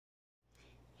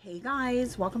Hey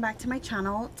guys, welcome back to my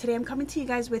channel. Today I'm coming to you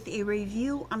guys with a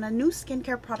review on a new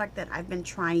skincare product that I've been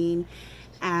trying,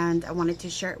 and I wanted to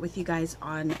share it with you guys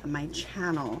on my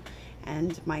channel.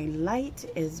 And my light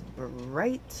is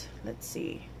bright. Let's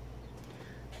see,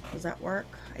 does that work?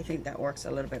 I think that works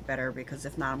a little bit better, because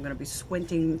if not, I'm going to be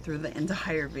squinting through the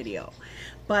entire video.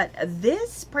 But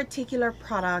this particular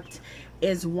product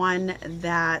is one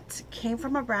that came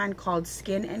from a brand called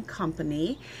Skin and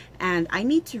Company, and I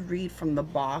need to read from the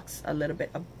box a little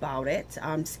bit about it.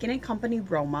 Skin and Company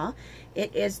Roma.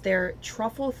 It is their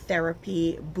Truffle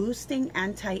Therapy Boosting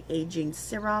Anti-Aging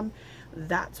Serum.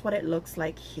 That's what it looks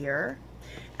like here.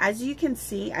 As you can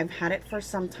see, I've had it for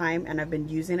some time and I've been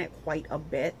using it quite a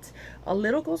bit. A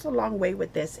little goes a long way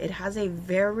with this. It has a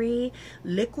very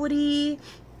liquidy,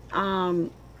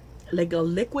 like a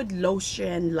liquid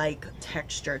lotion like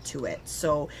texture to it,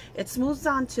 so it smooths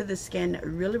onto the skin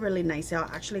really nice. I'll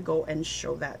actually go and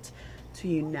show that to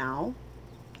you now.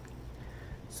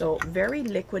 So very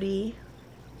liquidy,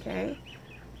 okay,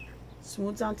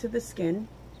 smooths onto the skin,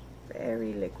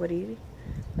 very liquidy,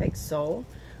 like so.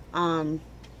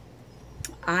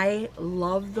 I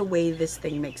love the way this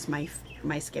thing makes my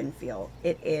skin feel.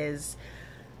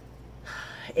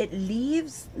 It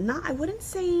leaves, not, I wouldn't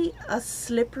say a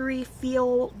slippery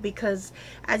feel, because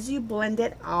as you blend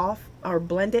it off or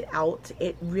blend it out,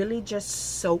 it really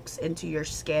just soaks into your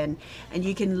skin, and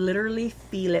you can literally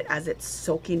feel it as it's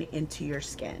soaking into your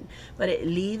skin. But it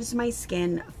leaves my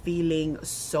skin feeling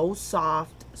so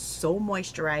soft, so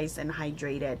moisturized and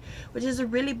hydrated, which is a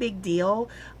really big deal.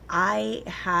 I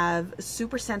have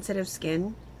super sensitive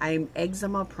skin. I'm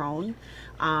eczema prone,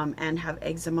 and have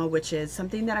eczema, which is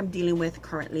something that I'm dealing with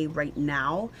currently right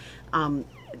now.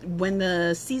 When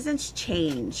the seasons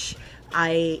change,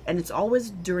 and it's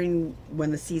always during when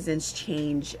the seasons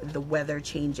change, the weather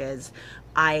changes,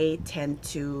 I tend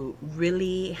to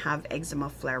really have eczema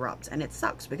flare-ups, and it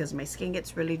sucks because my skin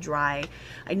gets really dry.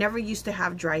 I never used to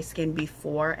have dry skin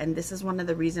before, and this is one of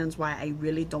the reasons why I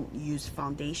really don't use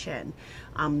foundation,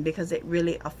 because it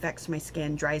really affects my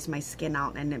skin, dries my skin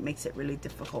out, and it makes it really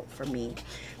difficult for me.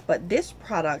 But this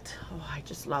product, oh, I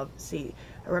just love, see,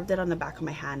 I rubbed it on the back of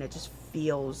my hand. It just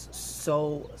feels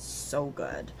so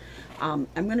good. I'm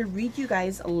going to read you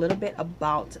guys a little bit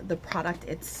about the product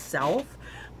itself.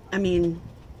 I mean,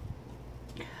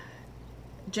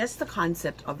 just the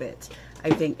concept of it, I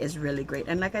think, is really great.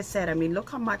 And like I said, I mean, look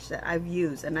how much that I've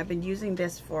used, and I've been using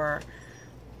this for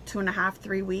 2.5 to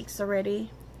 3 weeks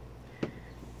already,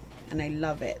 and I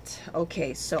love it.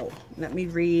 Okay, so let me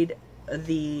read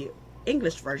the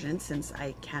English version, since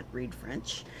I can't read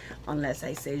French unless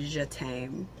I say je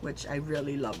t'aime, which I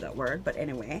really love that word. But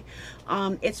anyway,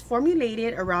 it's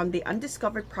formulated around the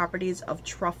undiscovered properties of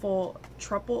truffle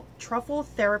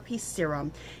therapy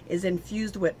serum, is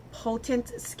infused with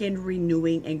potent skin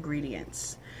renewing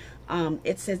ingredients.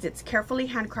 It says it's carefully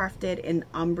handcrafted in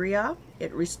Umbria.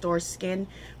 It restores skin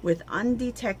with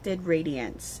undetected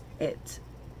radiance. It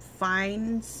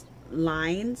fine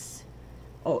lines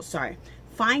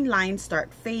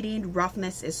start fading,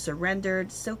 roughness is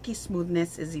surrendered, silky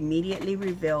smoothness is immediately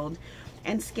revealed,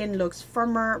 and skin looks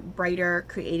firmer, brighter,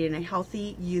 creating a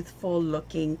healthy, youthful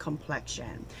looking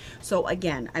complexion. So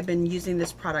again, I've been using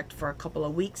this product for a couple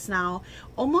of weeks now.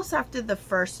 Almost after the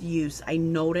first use, I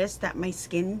noticed that my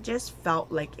skin just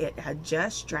felt like it had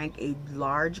just drank a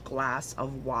large glass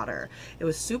of water. It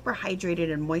was super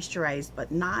hydrated and moisturized,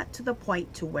 but not to the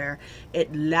point to where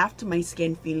it left my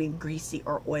skin feeling greasy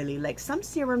or oily like some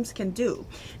serums can do.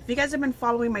 If you guys have been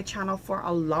following my channel for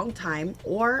a long time,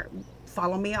 or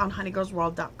follow me on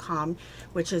HoneygirlsWorld.com,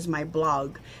 which is my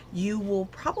blog, you will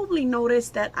probably notice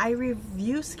that I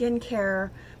review skincare,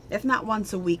 if not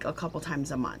once a week, a couple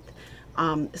times a month.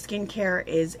 Skincare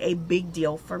is a big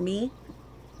deal for me.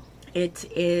 It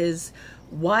is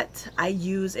what I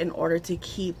use in order to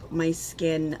keep my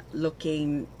skin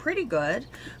looking pretty good.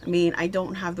 I mean, I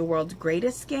don't have the world's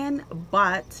greatest skin,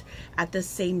 but at the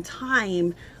same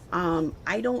time,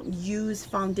 I don't use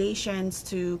foundations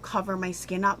to cover my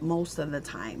skin up most of the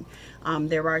time.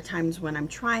 There are times when I'm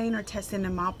trying or testing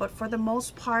them out, but for the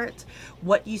most part,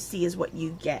 what you see is what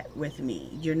you get with me.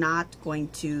 You're not going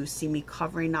to see me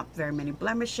covering up very many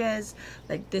blemishes,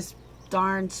 like this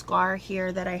darn scar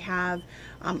here that I have.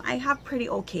 I have pretty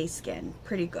okay skin,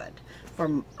 pretty good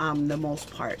for the most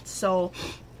part. So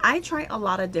I try a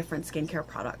lot of different skincare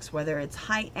products, whether it's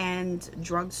high-end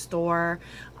drugstore,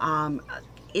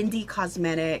 indie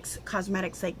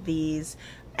cosmetics like these,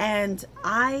 and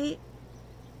I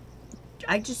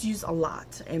just use a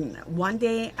lot. And one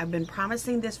day, I've been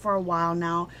promising this for a while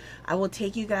now, I will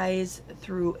take you guys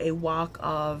through a walk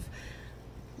of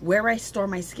where I store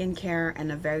my skincare and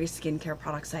the various skincare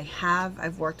products I have.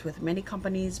 I've worked with many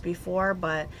companies before,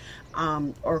 but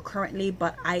or currently,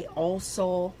 but I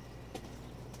also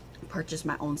purchase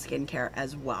my own skincare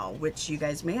as well, which you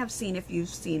guys may have seen if you've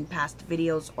seen past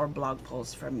videos or blog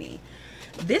posts from me.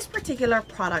 This particular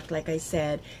product, like I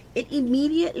said, it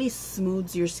immediately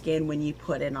smooths your skin when you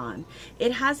put it on.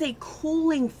 It has a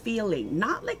cooling feeling,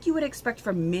 not like you would expect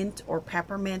from mint or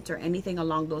peppermint or anything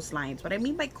along those lines. What I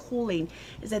mean by cooling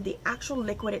is that the actual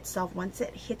liquid itself, once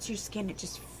it hits your skin, it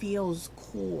just feels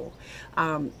cool.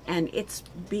 And it's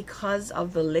because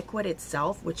of the liquid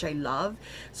itself, which I love.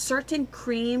 Certain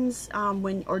creams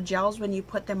or gels, when you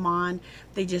put them on,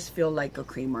 they just feel like a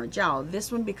cream or gel.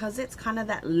 This one, because it's kind of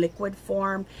that liquid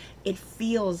form, it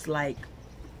feels like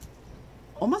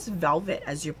almost velvet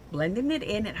as you're blending it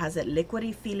in. It has that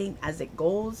liquidy feeling as it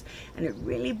goes, and it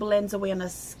really blends away on the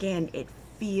skin. It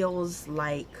feels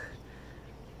like,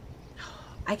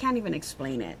 I can't even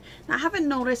explain it. Now, I haven't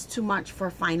noticed too much for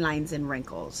fine lines and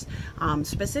wrinkles.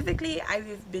 Specifically,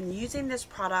 I've been using this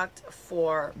product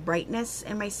for brightness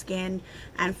in my skin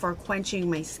and for quenching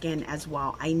my skin as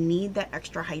well. I need that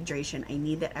extra hydration. I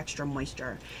need that extra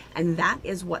moisture. And that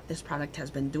is what this product has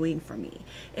been doing for me.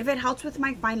 If it helps with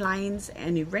my fine lines,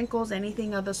 any wrinkles,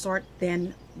 anything of the sort,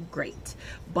 then great.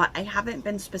 But I haven't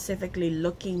been specifically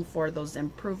looking for those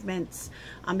improvements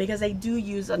because I do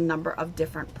use a number of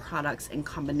different products in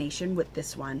combination with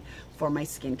this one for my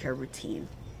skincare routine.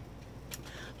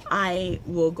 I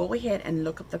will go ahead and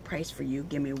look up the price for you.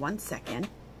 Give me 1 second.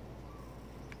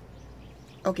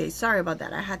 Okay, sorry about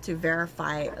that. I had to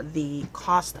verify the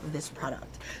cost of this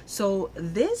product. So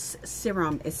this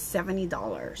serum is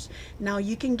 $70. Now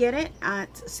you can get it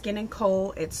at Skin &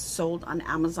 Co. It's sold on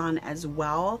Amazon as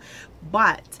well.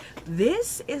 But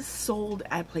this is sold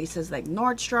at places like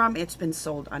Nordstrom. It's been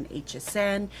sold on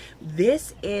HSN.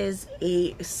 This is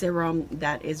a serum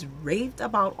that is raved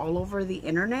about all over the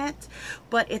internet.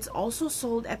 But it's also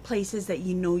sold at places that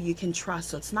you know you can trust.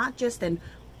 So it's not just an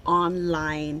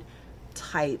online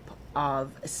type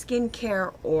of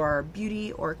skincare or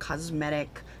beauty or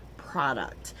cosmetic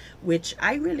product, which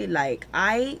I really like.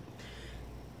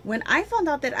 When I found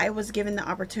out that I was given the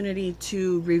opportunity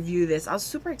to review this, I was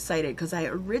super excited because I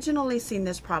originally seen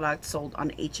this product sold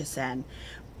on HSN.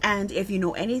 And if you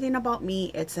know anything about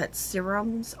me, it's that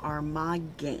serums are my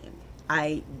game.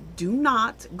 I do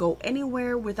not go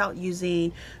anywhere without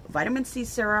using vitamin C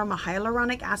serum, a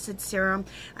hyaluronic acid serum.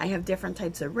 I have different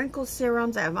types of wrinkle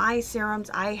serums. I have eye serums.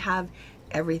 I have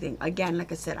everything. Again,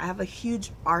 like I said, I have a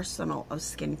huge arsenal of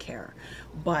skincare.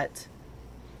 But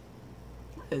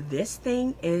this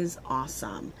thing is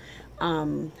awesome.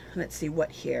 Let's see what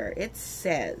here. It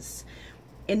says,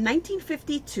 in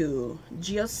 1952,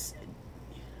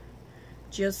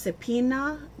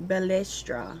 Giuseppina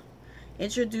Bellestra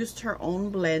introduced her own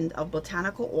blend of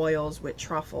botanical oils with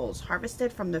truffles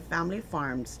harvested from the family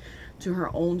farms to her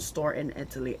own store in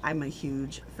Italy. I'm a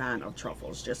huge fan of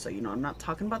truffles, just so you know. I'm not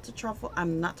talking about the truffle.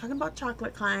 I'm not talking about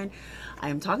chocolate kind. I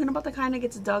am talking about the kind that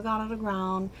gets dug out of the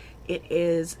ground. It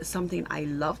is something I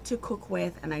love to cook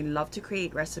with and I love to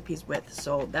create recipes with.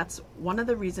 So that's one of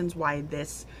the reasons why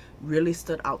this really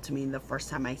stood out to me the first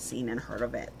time I seen and heard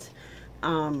of it.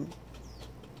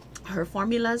 Her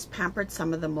formulas pampered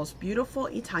some of the most beautiful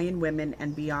Italian women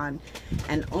and beyond,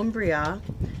 and Umbria,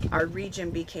 our region,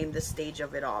 became the stage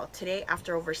of it all. Today,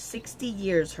 after over 60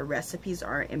 years, her recipes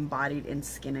are embodied in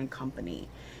Skin & Company.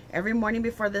 Every morning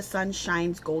before the sun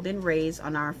shines golden rays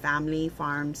on our family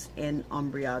farms in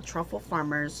Umbria, truffle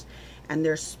farmers and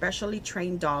their specially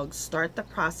trained dogs start the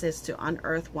process to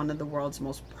unearth one of the world's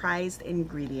most prized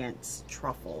ingredients,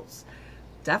 truffles.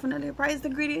 Definitely a prized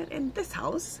ingredient in this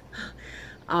house.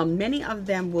 Many of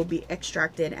them will be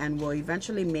extracted and will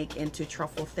eventually make into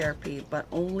truffle therapy, but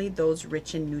only those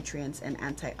rich in nutrients and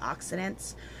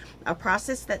antioxidants. A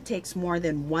process that takes more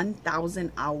than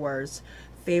 1,000 hours,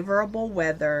 favorable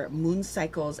weather, moon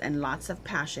cycles, and lots of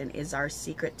passion is our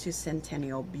secret to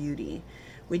centennial beauty.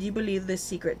 Would you believe the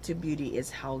secret to beauty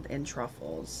is held in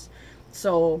truffles?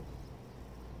 So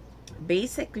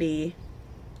basically,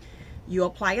 you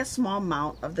apply a small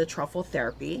amount of the truffle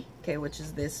therapy, okay, which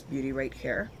is this beauty right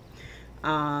here,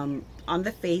 on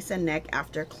the face and neck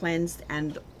after cleansed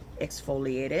and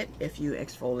exfoliated, if you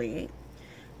exfoliate.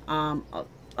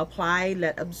 Apply,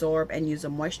 let absorb, and use a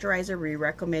moisturizer. We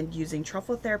recommend using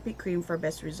truffle therapy cream for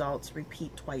best results.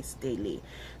 Repeat twice daily.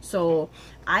 So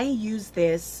I use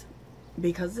this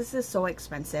because this is so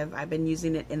expensive, I've been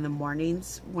using it in the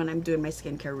mornings when I'm doing my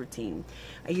skincare routine.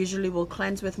 I usually will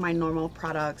cleanse with my normal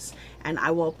products, and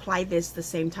I will apply this the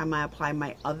same time I apply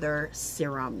my other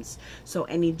serums. So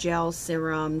any gel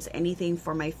serums, anything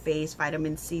for my face,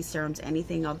 vitamin C serums,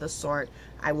 anything of the sort,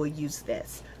 I will use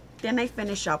this. Then I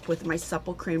finish up with my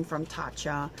supple cream from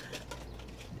Tatcha,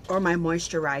 or my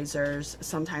moisturizers.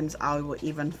 Sometimes I will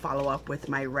even follow up with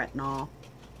my retinol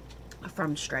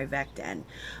from Strivectin.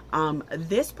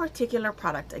 This particular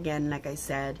product, again, like I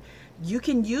said, you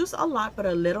can use a lot, but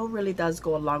a little really does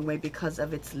go a long way because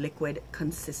of its liquid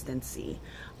consistency.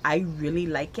 I really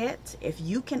like it. If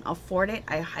you can afford it,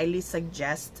 I highly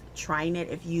suggest trying it.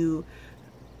 If you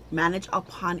manage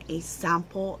upon a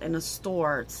sample in a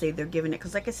store, say they're giving it,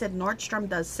 because like I said, Nordstrom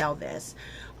does sell this.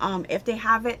 If they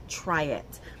have it, try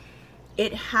it.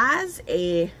 It has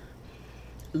a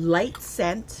light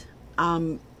scent,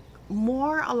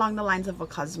 more along the lines of a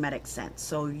cosmetic scent.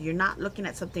 So you're not looking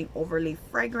at something overly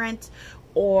fragrant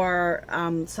or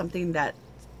something that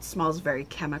smells very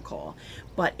chemical,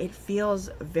 but it feels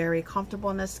very comfortable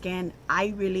in the skin.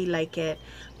 I really like it,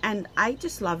 and I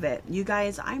just love it. You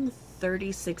guys, I'm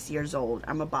 36 years old.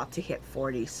 I'm about to hit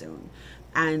 40 soon,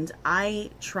 and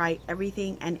I try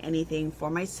everything and anything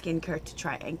for my skincare to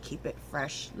try and keep it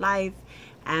fresh, live,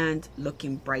 and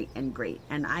looking bright and great.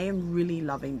 And I am really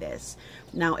loving this.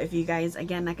 Now, if you guys,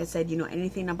 again, like I said, you know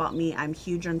anything about me, I'm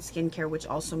huge on skincare, which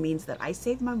also means that I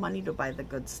save my money to buy the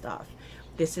good stuff.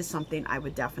 This is something I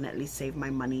would definitely save my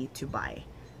money to buy.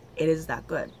 It is that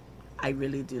good. I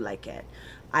really do like it.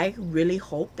 I really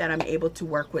hope that I'm able to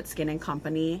work with Skin &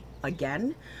 Company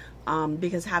again,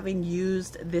 because having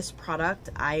used this product,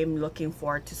 I'm looking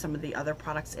forward to some of the other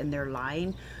products in their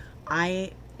line.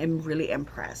 I am really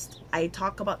impressed. I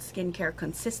talk about skincare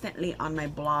consistently on my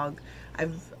blog.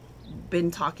 I've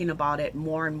been talking about it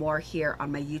more and more here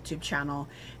on my YouTube channel,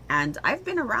 and I've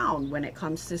been around when it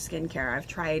comes to skincare. I've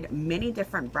tried many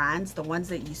different brands, the ones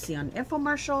that you see on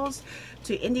infomercials,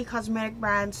 to indie cosmetic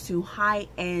brands, to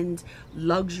high-end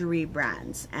luxury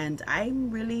brands, and I'm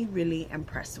really, really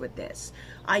impressed with this.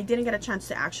 I didn't get a chance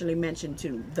to actually mention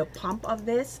too, the pump of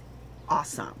this,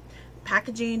 awesome.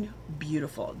 Packaging,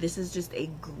 beautiful. This is just a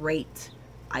great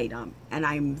item, and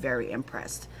I'm very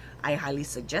impressed. I highly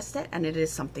suggest it, and it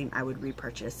is something I would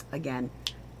repurchase again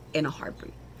in a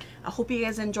heartbeat. I hope you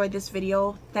guys enjoyed this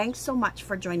video. Thanks so much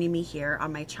for joining me here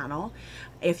on my channel.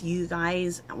 If you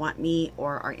guys want me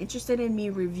or are interested in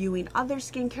me reviewing other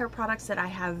skincare products that I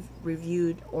have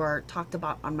reviewed or talked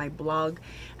about on my blog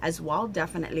as well,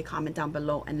 definitely comment down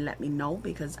below and let me know,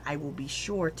 because I will be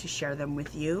sure to share them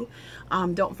with you.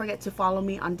 Don't forget to follow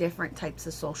me on different types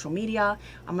of social media.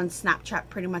 I'm on Snapchat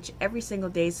pretty much every single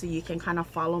day, so you can kind of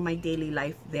follow my daily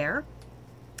life there,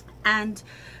 and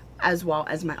as well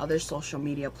as my other social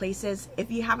media places. If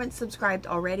you haven't subscribed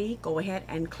already, go ahead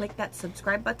and click that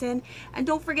subscribe button, and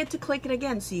don't forget to click it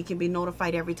again so you can be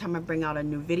notified every time I bring out a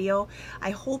new video. I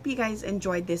hope you guys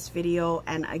enjoyed this video,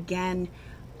 and again,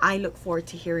 I look forward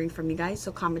to hearing from you guys.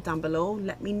 So comment down below,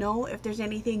 let me know if there's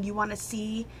anything you want to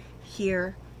see,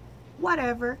 hear,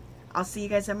 whatever. I'll see you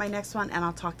guys in my next one, and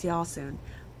I'll talk to y'all soon.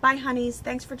 Bye, honeys.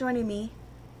 Thanks for joining me.